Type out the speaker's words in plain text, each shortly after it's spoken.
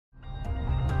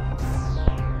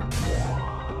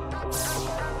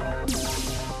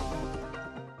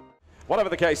Whatever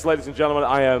the case, ladies and gentlemen,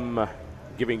 I am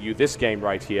giving you this game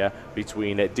right here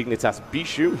between Dignitas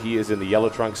Bischu. He is in the yellow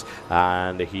trunks,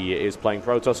 and he is playing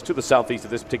Protoss to the southeast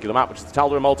of this particular map, which is the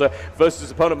Tal'Darim Malta, versus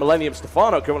his opponent Millennium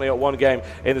Stephano, currently at one game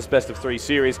in this best-of-3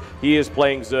 series. He is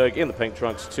playing Zerg in the pink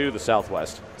trunks to the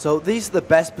southwest. So these are the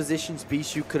best positions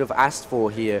Bischu could have asked for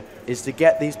here, is to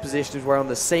get these positions where on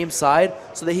the same side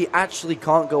so that he actually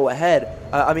can't go ahead.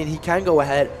 I mean, he can go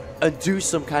ahead and do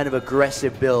some kind of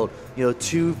aggressive build. You know,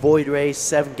 2 Void Rays,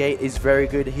 7 Gate is very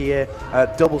good here.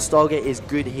 Double Stargate is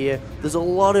good here. There's a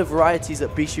lot of varieties that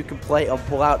Bischu can play and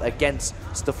pull out against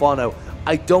Stephano.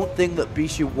 I don't think that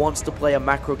Bischu wants to play a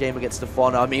macro game against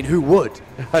Stephano. I mean, who would?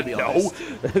 No.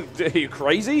 Are you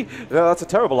crazy? No, that's a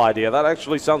terrible idea. That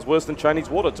actually sounds worse than Chinese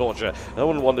water torture. I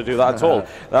wouldn't want to do that at all.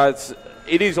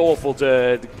 It is awful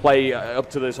to play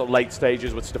up to the sort of late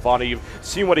stages with Stephano. You've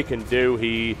seen what he can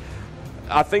do.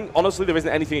 I think, honestly, there isn't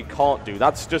anything he can't do.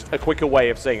 That's just a quicker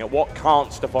way of saying it. What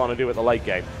can't Stephano do at the late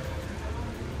game?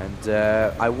 And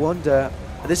I wonder,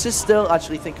 this is still,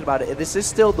 actually thinking about it, this is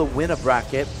still the winner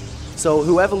bracket. So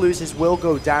whoever loses will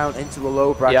go down into the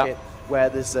low bracket, where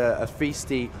there's a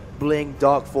Feasty, Bling,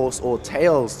 Dark Force, or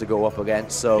Tails to go up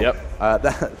against. So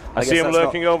I see him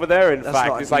lurking over there, in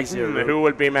fact. It's like, who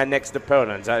will be my next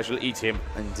opponent? I shall eat him.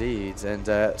 Indeed.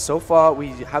 And so far, we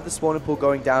have the spawning pool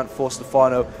going down for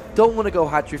Stephano. Don't want to go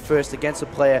hatchery first against a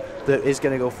player that is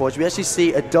going to go forge. We actually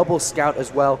see a double scout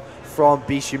as well from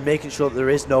Bischu, making sure that there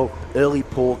is no early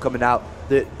pull coming out.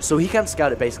 So he can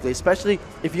scout it, basically, especially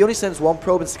if he only sends 1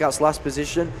 probe and scouts last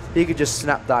position, he could just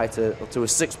snap die to a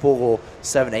 6 pull or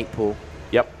 7-8 pull.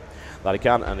 Yep. That he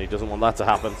can, and he doesn't want that to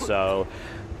happen, so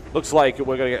looks like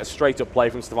we're going to get a straight-up play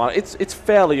from Stephano. It's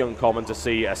fairly uncommon to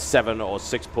see a 7 or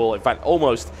 6 pull. In fact,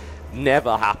 almost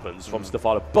never happens from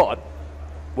Stephano, but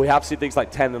we have seen things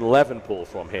like 10 and 11 pull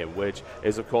from him, which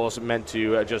is, of course, meant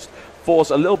to just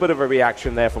force a little bit of a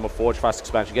reaction there from a Forge Fast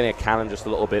expansion, getting a cannon just a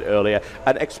little bit earlier,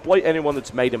 and exploit anyone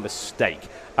that's made a mistake.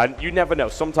 And you never know.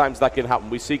 Sometimes that can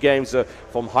happen. We see games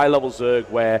from high-level Zerg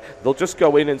where they'll just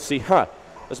go in and see,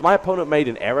 has my opponent made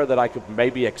an error that I could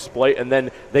maybe exploit, and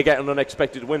then they get an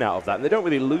unexpected win out of that, and they don't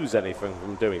really lose anything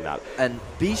from doing that. And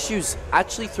Bischu's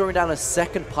actually throwing down a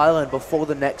second pylon before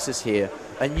the Nexus here,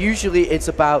 and usually it's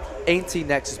about 18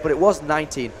 Nexus, but it was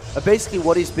 19. And basically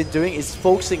what he's been doing is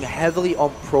focusing heavily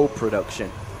on pro production.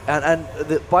 And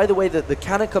by the way, the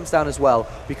cannon comes down as well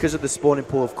because of the spawning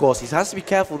pool, of course. He has to be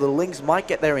careful. The Lings might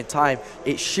get there in time.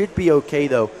 It should be okay,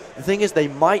 though. The thing is, they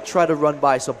might try to run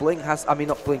by, so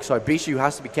Bischu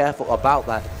has to be careful about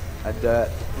that. And the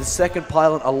second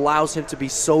pylon allows him to be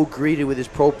so greedy with his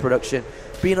pro production,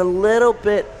 being a little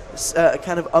bit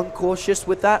kind of uncautious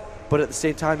with that, but at the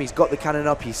same time, he's got the cannon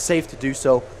up. He's safe to do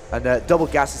so, and double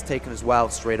gas is taken as well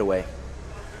straight away.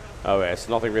 Oh, yes,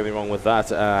 nothing really wrong with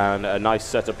that, and a nice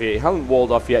setup here. He hasn't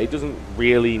walled off yet. He doesn't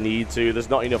really need to. There's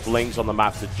not enough Lings on the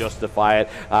map to justify it,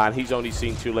 and he's only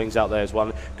seen 2 Lings out there as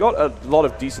well. Got a lot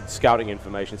of decent scouting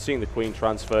information, seeing the Queen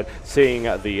transferred, seeing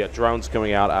the drones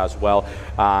coming out as well,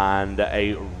 and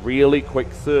a really quick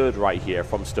third right here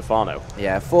from Stephano.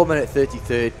 Yeah, 4-minute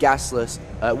 33rd, gasless.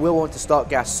 We'll want to start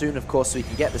gas soon, of course, so we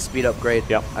can get the speed upgrade.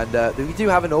 Yep. And we do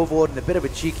have an Overlord in a bit of a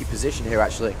cheeky position here,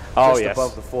 actually, just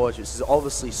above the Forge, which is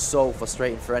obviously so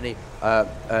frustrating for any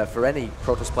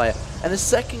Protoss player. And the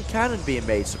second cannon being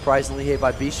made, surprisingly, here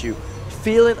by Bischu.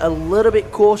 Feeling a little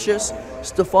bit cautious.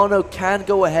 Stephano can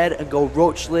go ahead and go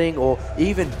Roachling, or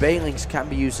even Banelings can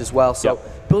be used as well. So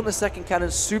building a second cannon,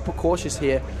 super cautious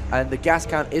here, and the gas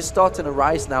count is starting to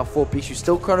rise now for Bischu.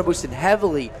 Still chrono boosting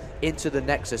heavily into the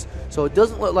Nexus, so it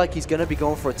doesn't look like he's going to be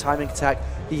going for a timing attack.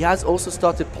 He has also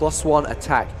started +1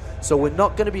 attack, so we're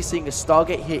not going to be seeing a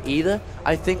Stargate here either.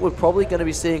 I think we're probably going to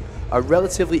be seeing a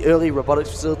relatively early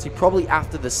robotics facility, probably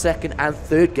after the 2nd and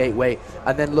 3rd gateway,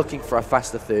 and then looking for a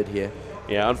faster 3rd here.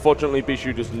 Yeah, unfortunately,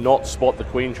 Bischu does not spot the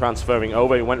Queen transferring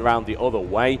over. He went around the other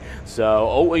way.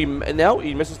 So, now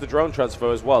he misses the drone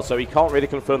transfer as well. So he can't really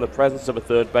confirm the presence of a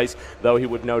 3rd base, though he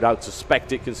would no doubt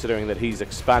suspect it, considering that he's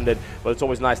expanded. But it's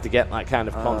always nice to get that kind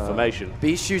of confirmation.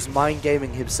 Bischu's mind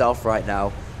gaming himself right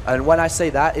now. And when I say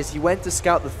that, is he went to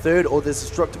scout the 3rd, or there's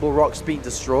destructible rocks being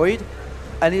destroyed.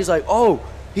 And he's like, oh,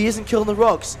 he isn't killing the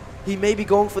rocks. He may be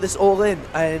going for this all-in,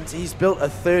 and he's built a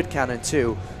 3rd cannon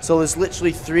too. So there's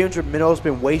literally 300 minerals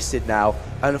been wasted now,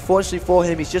 and unfortunately for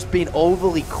him, he's just being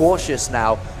overly cautious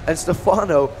now. And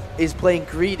Stephano is playing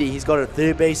greedy. He's got a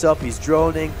 3rd base up, he's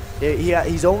droning.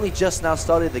 He's only just now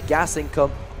started the gas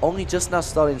income, only just now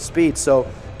starting speed. So,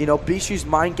 you know, Bischu's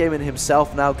mind gaming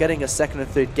himself now, getting a 2nd and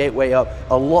 3rd gateway up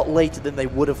a lot later than they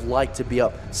would have liked to be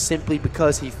up, simply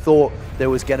because he thought there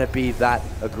was going to be that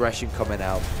aggression coming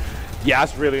out. Yeah,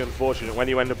 it's really unfortunate when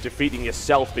you end up defeating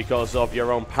yourself because of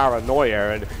your own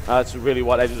paranoia, and that's really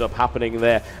what ended up happening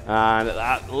there. And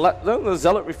the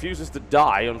Zealot refuses to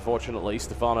die, unfortunately.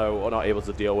 Stephano are not able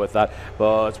to deal with that,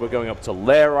 but we're going up to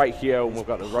Lair right here, and we've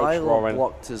got the Roach Roaring.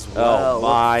 Blocked as well. Oh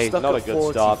my, Stuck not at a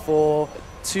good 44.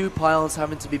 Start. 2 pylons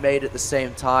having to be made at the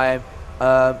same time.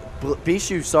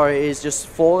 Bischu, sorry, is just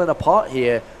falling apart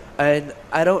here. And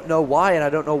I don't know why, and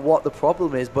I don't know what the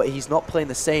problem is, but he's not playing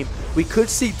the same. We could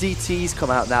see DTs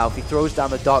come out now if he throws down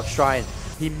the Dark Shrine.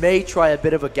 He may try a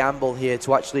bit of a gamble here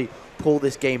to actually pull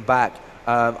this game back.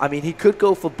 I mean, he could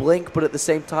go for Blink, but at the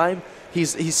same time,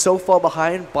 he's so far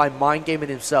behind by mind gaming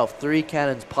himself. 3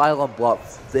 cannons, pylon block,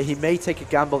 that he may take a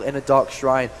gamble in a Dark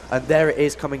Shrine. And there it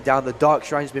is coming down. The Dark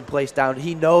Shrine's been placed down.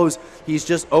 He knows he's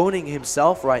just owning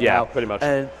himself right now. Yeah, pretty much.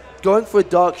 And going for a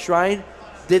Dark Shrine,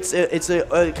 it's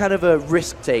a kind of a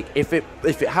risk take. If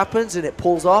it happens and it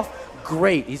pulls off,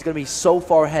 great. He's going to be so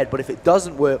far ahead. But if it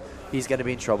doesn't work, he's going to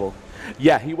be in trouble.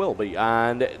 Yeah, he will be,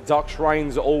 and Dark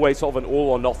Shrine's always sort of an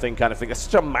all-or-nothing kind of thing. It's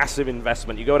such a massive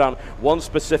investment. You go down one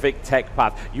specific tech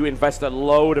path, you invest a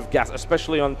load of gas,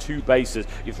 especially on 2 bases.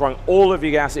 You're throwing all of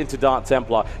your gas into Dark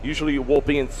Templar. Usually you're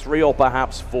warping in 3 or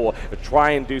perhaps 4 to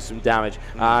try and do some damage.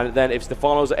 And then if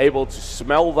Stephano's able to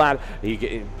smell that, he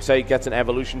gets an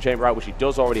Evolution Chamber out, which he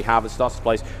does already have, and starts to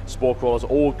place Spore Crawlers,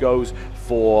 all goes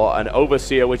for an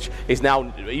Overseer, which is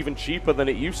now even cheaper than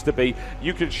it used to be.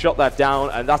 You can shut that down,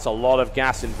 and that's a lot of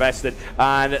gas invested,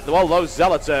 and well, those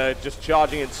Zealots are just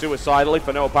charging in suicidally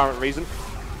for no apparent reason.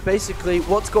 Basically,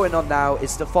 what's going on now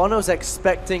is Stephano's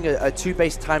expecting a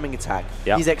 2-base timing attack.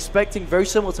 Yep. He's expecting, very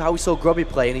similar to how we saw Grubby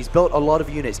play, and he's built a lot of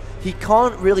units. He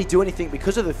can't really do anything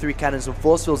because of the 3 cannons and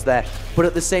force fields there, but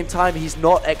at the same time, he's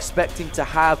not expecting to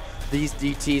have these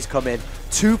DTs come in.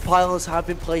 2 pylons have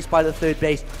been placed by the 3rd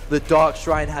base. The Dark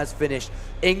Shrine has finished.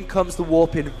 In comes the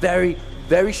warp in very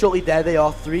shortly. There they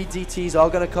are. 3 DTs are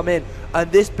going to come in,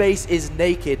 and this base is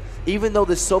naked. Even though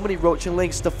there's so many Roach and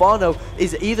Lings, Stephano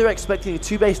is either expecting a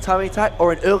 2-base timing attack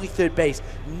or an early 3rd base.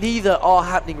 Neither are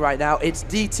happening right now. It's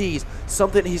DTs,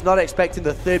 something he's not expecting.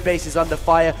 The 3rd base is under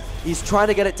fire. He's trying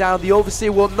to get it down. The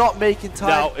Overseer will not make in time.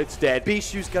 No, it's dead.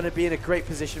 Bischu's going to be in a great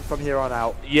position from here on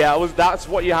out. Yeah, that's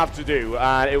what you have to do.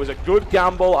 And it was a good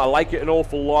gamble. I like it an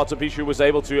awful lot. Bischu was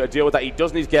able to deal with that. He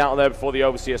does need to get out there before the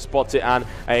Overseer spots it, and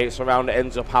a surround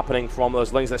ends up happening from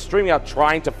those Lings. They're streaming out,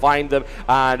 trying to find them,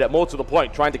 and more to the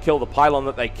point, trying to kill the pylon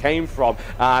that they came from.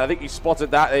 And I think he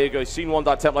spotted that. There you go. He's seen one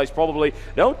Dark Templar. He's probably...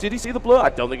 No, did he see the blur? I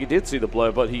don't think he did see the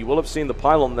blur, but he will have seen the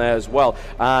pylon there as well.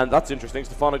 And that's interesting.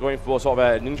 Stephano going for sort of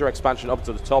a ninja expansion up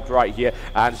to the top right here,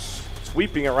 and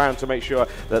sweeping around to make sure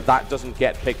that that doesn't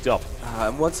get picked up.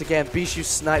 And once again, Bischu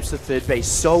snipes the 3rd base.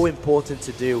 So important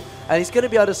to do. And he's going to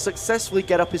be able to successfully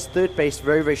get up his 3rd base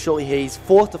very shortly here. He's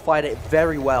fortified it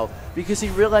very well because he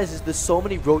realizes there's so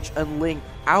many Roach and Ling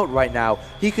out right now.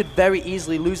 He could very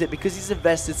easily lose it because he's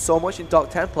invested so much in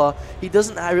Dark Templar. He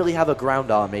doesn't really have a ground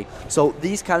army. So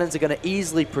these cannons are going to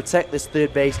easily protect this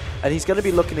 3rd base, and he's going to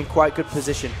be looking in quite good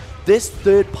position. This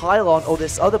 3rd pylon, or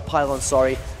this other pylon,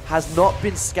 sorry, has not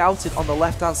been scouted on the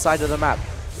left-hand side of the map.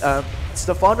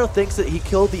 Stephano thinks that he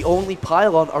killed the only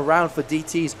pylon around for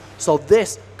DTs, so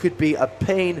this could be a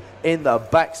pain in the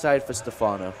backside for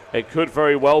Stephano. It could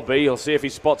very well be. He'll see if he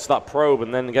spots that probe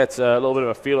and then gets a little bit of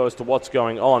a feel as to what's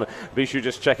going on. Bischu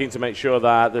just checking to make sure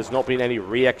that there's not been any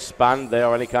re-expand there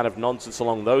or any kind of nonsense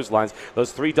along those lines.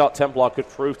 Those 3 Dark Templar could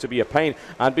prove to be a pain.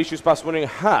 And Bischu's past wondering,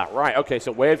 right, okay,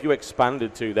 so where have you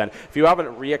expanded to then? If you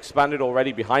haven't re-expanded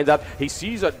already behind that, he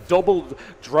sees a double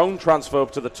drone transfer up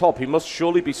to the top. He must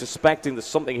surely be suspecting there's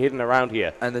something hidden around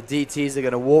here. And the DTs are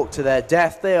going to walk to their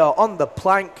death. They are on the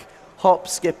plank. Hop,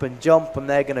 skip, and jump, and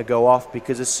they're going to go off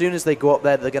because as soon as they go up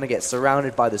there, they're going to get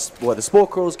surrounded by the Spore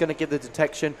Crawl is going to give the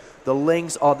detection. The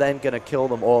Lings are then going to kill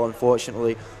them all,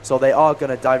 unfortunately. So they are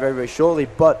going to die very shortly,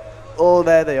 but... Oh,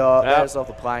 there they are. Yep. There's off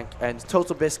the plank. And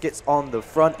Total Biscuits on the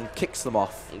front and kicks them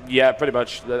off. Yeah, pretty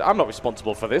much. I'm not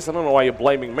responsible for this. I don't know why you're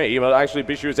blaming me, but actually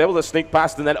Bischu is able to sneak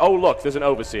past and then, oh, look, there's an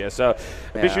Overseer. So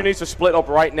yeah. Bischu needs to split up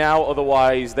right now,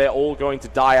 otherwise they're all going to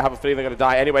die. I have a feeling they're going to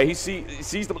die anyway. He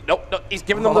sees them. No, he's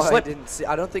giving them the slip.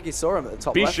 I don't think he saw him at the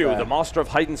top Bischu, left the master of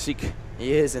hide and seek.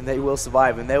 He is, and they will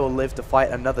survive, and they will live to fight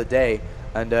another day.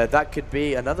 And that could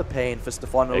be another pain for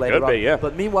Stephano later on. It could be, yeah.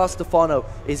 But meanwhile, Stephano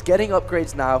is getting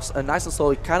upgrades now, and nice and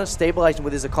slowly, kind of stabilizing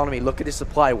with his economy. Look at his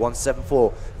supply,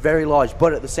 174, very large.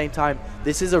 But at the same time,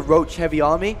 this is a Roach-heavy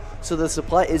army, so the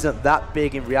supply isn't that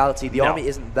big in reality. The army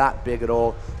isn't that big at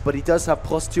all. But he does have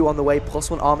 +2 on the way,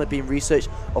 +1 armor being researched,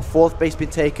 a 4th base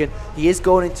being taken. He is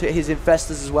going into his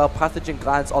infestors as well, pathogen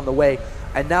glands on the way.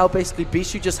 And now basically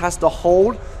Bischu just has to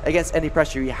hold against any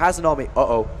pressure. He has an army.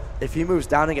 if he moves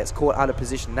down and gets caught out of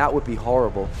position, that would be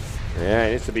horrible. Yeah,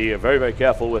 he needs to be very, very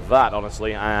careful with that,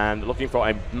 honestly, and looking for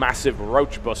a massive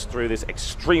roach bust through this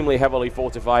extremely heavily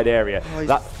fortified area. Oh,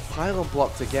 that pylon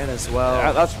blocked again as well.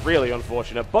 Yeah, that's really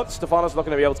unfortunate, but Stephano's not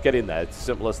going to be able to get in there. It's as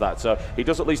simple as that. So he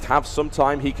does at least have some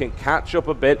time. He can catch up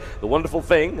a bit. The wonderful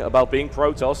thing about being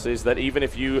Protoss is that even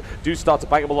if you do start to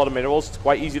bag up a lot of minerals, it's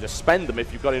quite easy to spend them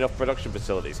if you've got enough production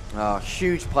facilities. Oh,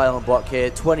 huge pylon block here,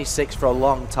 26 for a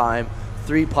long time.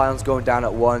 3 pylons going down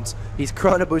at once. He's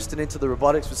chrono boosting into the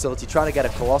robotics facility, trying to get a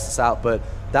Colossus out, but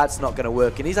that's not going to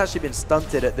work. And he's actually been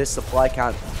stunted at this supply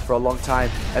count for a long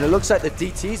time. And it looks like the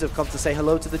DTs have come to say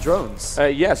hello to the drones.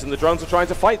 Yes, and the drones are trying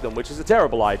to fight them, which is a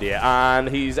terrible idea. And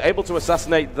he's able to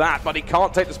assassinate that, but he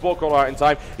can't take the Spore Crawler out in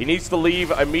time. He needs to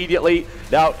leave immediately.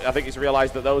 Now, I think he's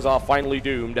realized that those are finally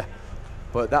doomed.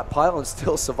 But that pylon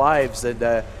still survives, and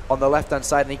on the left-hand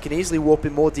side, and he can easily warp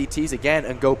in more DTs again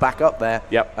and go back up there.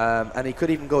 Yep. And he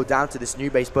could even go down to this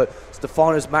new base, but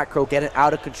Stephano's macro getting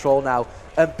out of control now.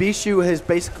 And Bischu has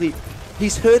basically,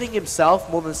 he's hurting himself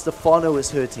more than Stephano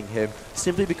is hurting him,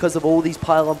 simply because of all these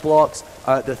pylon blocks,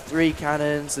 the 3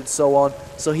 cannons, and so on.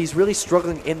 So he's really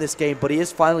struggling in this game, but he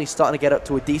is finally starting to get up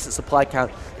to a decent supply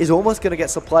count. He's almost going to get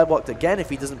supply blocked again if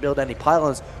he doesn't build any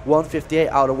pylons. 158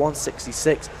 out of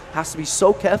 166. Has to be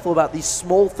so careful about these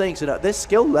small things, and at this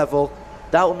skill level,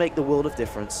 that will make the world of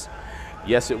difference.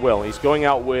 Yes, it will. He's going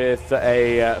out with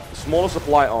a smaller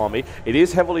supply army. It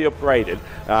is heavily upgraded,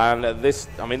 and this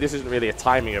isn't really a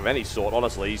timing of any sort,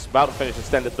 honestly. He's about to finish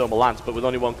Extended Thermal Lance, but with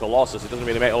only 1 Colossus, it doesn't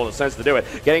really make a lot of sense to do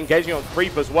it. Engaging on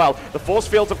creep as well. The force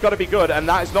fields have got to be good, and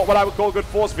that is not what I would call good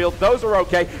force field. Those are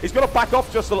okay. He's got to back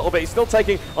off just a little bit. He's still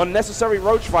taking unnecessary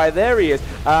roach fire. There he is,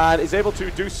 and is able to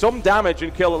do some damage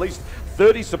and kill at least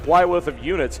 30 supply worth of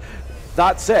units.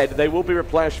 That said, they will be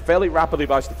replenished fairly rapidly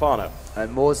by Stephano.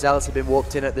 And more Zealots have been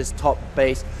warped in at this top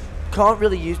base. Can't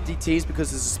really use DTs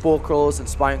because there's Spore Crawlers and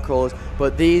Spine Crawlers,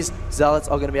 but these Zealots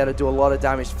are going to be able to do a lot of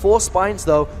damage. 4 Spines,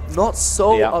 though, not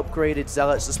so upgraded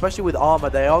Zealots, especially with armor.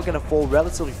 They are going to fall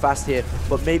relatively fast here,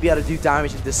 but maybe able to do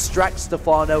damage and distract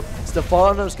Stephano.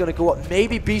 Stephano's going to go up.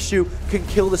 Maybe Bischu can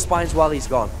kill the Spines while he's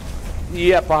gone.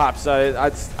 Yeah, perhaps. I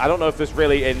don't know if there's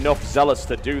really enough Zealots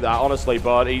to do that, honestly,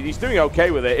 but he's doing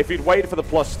okay with it. If he'd waited for the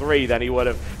 +3, then he would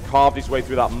have carved his way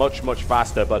through that much, much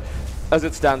faster, but as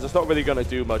it stands, it's not really going to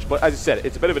do much. But as I said,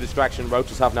 it's a bit of a distraction.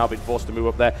 Roaches have now been forced to move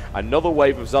up there. Another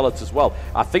wave of Zealots as well.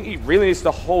 I think he really needs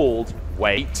to hold,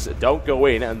 wait, don't go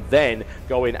in, and then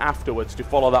go in afterwards to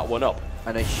follow that one up.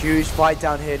 And a huge fight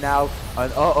down here now.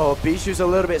 And Bischu's a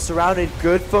little bit surrounded.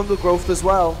 Good fungal growth as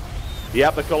well.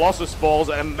 Yep, the Colossus falls,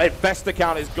 and Infestor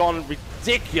count is gone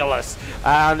ridiculous.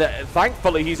 And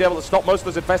thankfully, he's able to stop most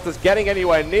of those Infestors getting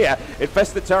anywhere near.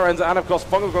 Infested Terrans and, of course,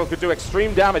 Fungal Growth could do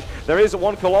extreme damage. There is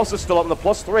 1 Colossus still up, and the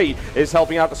 +3 is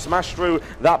helping out to smash through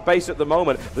that base at the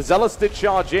moment. The Zealots did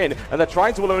charge in, and they're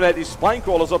trying to eliminate these Spine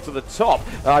Crawlers up to the top.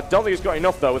 I don't think it's got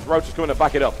enough, though, with Roaches coming to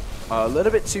back it up. A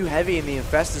little bit too heavy in the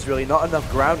Infestors, really. Not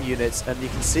enough ground units, and you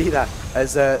can see that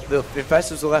as the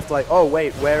Infestors are left like, oh,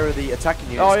 wait, where are the attacking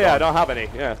units? Oh, yeah, gone? I don't have any,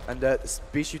 yeah. And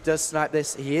Bischu does snipe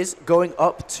this. He is going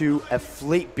up to a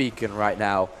fleet beacon right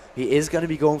now. He is going to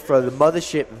be going for the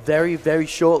mothership very, very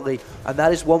shortly, and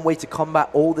that is one way to combat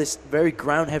all this very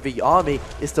ground-heavy army,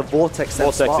 is to vortex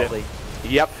them smartly.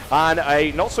 Yep, and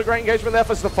a not-so-great engagement there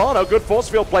for Stephano. Good force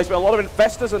field placement. A lot of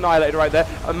Infestors annihilated right there.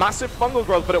 A massive fungal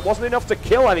growth, but it wasn't enough to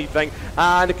kill anything.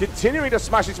 And continuing to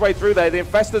smash his way through there. The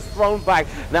Infestors thrown back.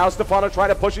 Now Stephano trying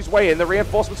to push his way in. The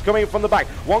reinforcements coming in from the back.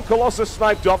 1 Colossus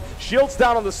sniped off. Shields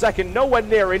down on the second. Nowhere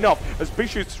near enough as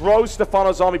Bischu throws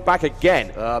Stephano's army back again.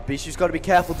 Bischu's got to be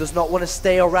careful. Does not want to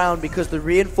stay around because the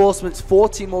reinforcements,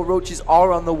 14 more roaches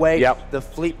are on the way. Yep. The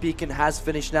fleet beacon has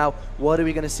finished now. What are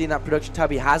we going to see in that production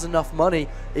tab? He has enough money.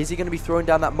 Is he going to be throwing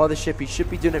down that mothership? He should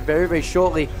be doing it very, very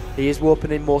shortly. He is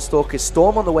warping in more Stalkers.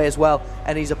 Storm on the way as well,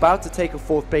 and he's about to take a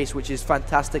 4th base, which is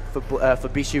fantastic for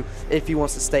Bischu. If he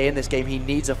wants to stay in this game, he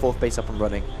needs a 4th base up and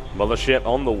running. Mothership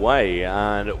on the way,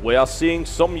 and we are seeing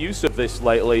some use of this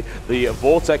lately. The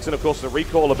Vortex and, of course, the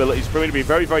recall ability is proving to be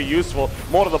very, very useful.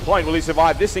 More to the point, will he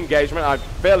survive this engagement? I'm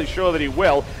fairly sure that he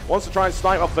will. Wants to try and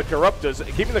snipe off the Corruptors.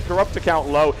 Keeping the Corruptor count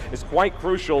low is quite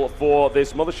crucial for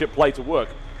this Mothership play to work.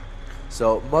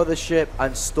 So Mothership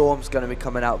and Storm's going to be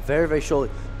coming out very, very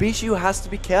shortly. Bischu has to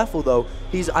be careful, though.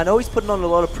 I know he's putting on a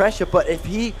lot of pressure, but if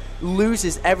he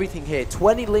loses everything here,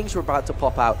 20 Lings are about to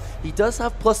pop out. He does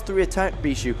have +3 attack,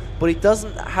 Bischu, but he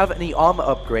doesn't have any armor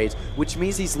upgrades, which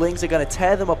means these Lings are going to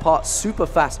tear them apart super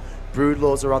fast.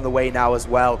 Broodlords are on the way now as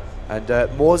well, and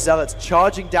more Zealots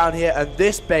charging down here, and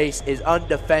this base is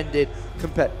undefended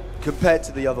compared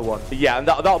to the other one. Yeah, and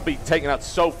that'll be taken out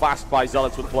so fast by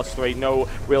Zealots with +3, no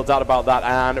real doubt about that.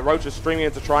 And Roach is streaming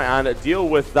in to try and deal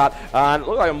with that. And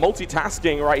look like a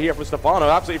multitasking right here from Stephano,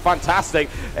 absolutely fantastic.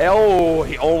 Oh,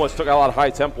 he almost took out that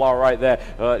High Templar right there,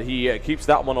 but he keeps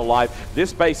that one alive.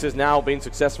 This base has now been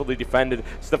successfully defended.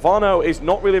 Stephano is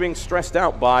not really being stressed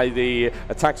out by the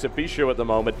attacks of Bischu at the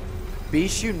moment.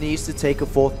 Bischu needs to take a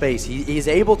 4th base. He's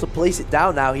able to place it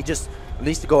down now. He just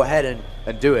needs to go ahead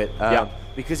and do it. Yeah.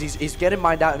 Because he's getting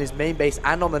mined out in his main base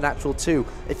and on the natural too.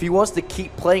 If he wants to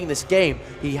keep playing this game,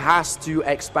 he has to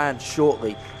expand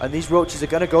shortly. And these roaches are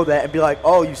going to go there and be like,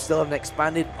 oh, you still haven't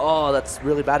expanded? Oh, that's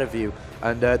really bad of you.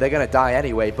 And they're going to die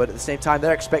anyway. But at the same time,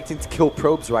 they're expecting to kill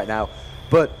probes right now.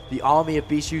 But the army of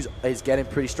Bischus is getting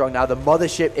pretty strong now. The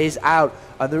mothership is out.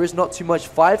 And there is not too much.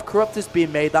 5 corruptors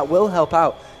being made. That will help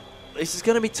out. This is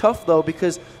going to be tough, though,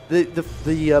 because the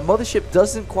mothership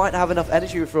doesn't quite have enough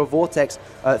energy for a vortex.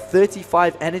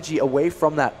 35 energy away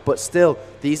from that, but still,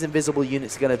 these invisible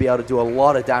units are going to be able to do a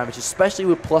lot of damage, especially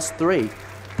with +3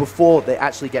 before they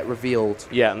actually get revealed.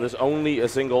 Yeah, and there's only a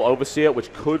single Overseer,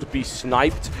 which could be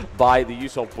sniped by the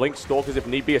use of Blink Stalkers if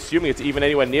need be, assuming it's even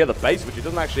anywhere near the base, which it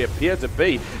doesn't actually appear to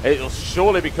be. It'll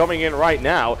surely be coming in right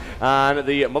now, and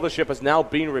the mothership has now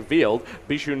been revealed.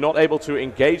 Bischu not able to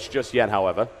engage just yet,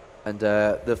 however. And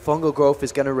the fungal growth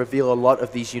is going to reveal a lot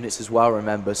of these units as well,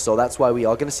 remember. So that's why we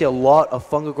are going to see a lot of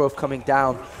fungal growth coming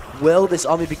down. Will this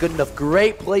army be good enough?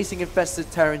 Great placing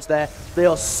infested Terrans there. They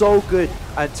are so good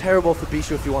and terrible for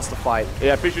Bischu if he wants to fight.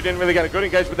 Yeah, Bischu didn't really get a good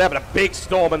engagement there, but a big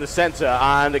storm in the center,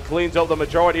 and it cleans up the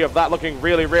majority of that, looking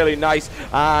really, really nice.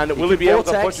 And will he be able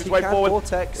to push his way forward?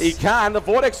 Vortex. He can. The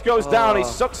Vortex goes down. He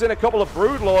sucks in a couple of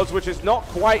Broodlords, which is not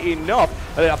quite enough.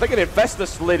 I think an Infestor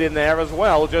slid in there as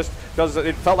well, just because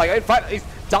it felt like, in fact, he's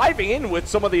diving in with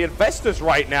some of the Infestors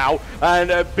right now. And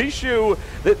Bischu,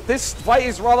 this fight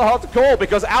is rather hard to call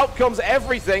because out comes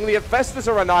everything. The Infestors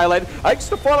are annihilated. I think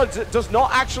Stephano does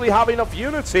not actually have enough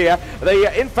units here. The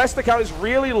Infestor count is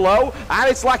really low and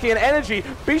it's lacking in energy.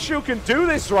 Bischu can do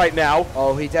this right now.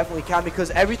 Oh, he definitely can because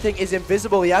everything is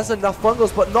invisible. He has enough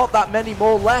fungals, but not that many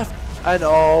more left. And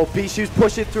oh, Bischu's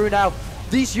pushing through now.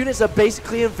 These units are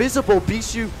basically invisible.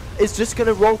 Bischu is just going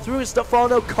to roll through and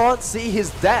Stephano can't see his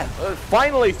death.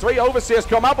 Finally, 3 Overseers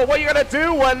come out, but what are you going to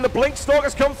do when the Blink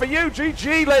Stalkers come for you?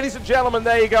 GG, ladies and gentlemen,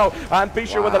 there you go. And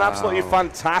Bischu with an absolutely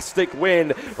fantastic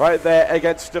win right there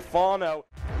against Stephano.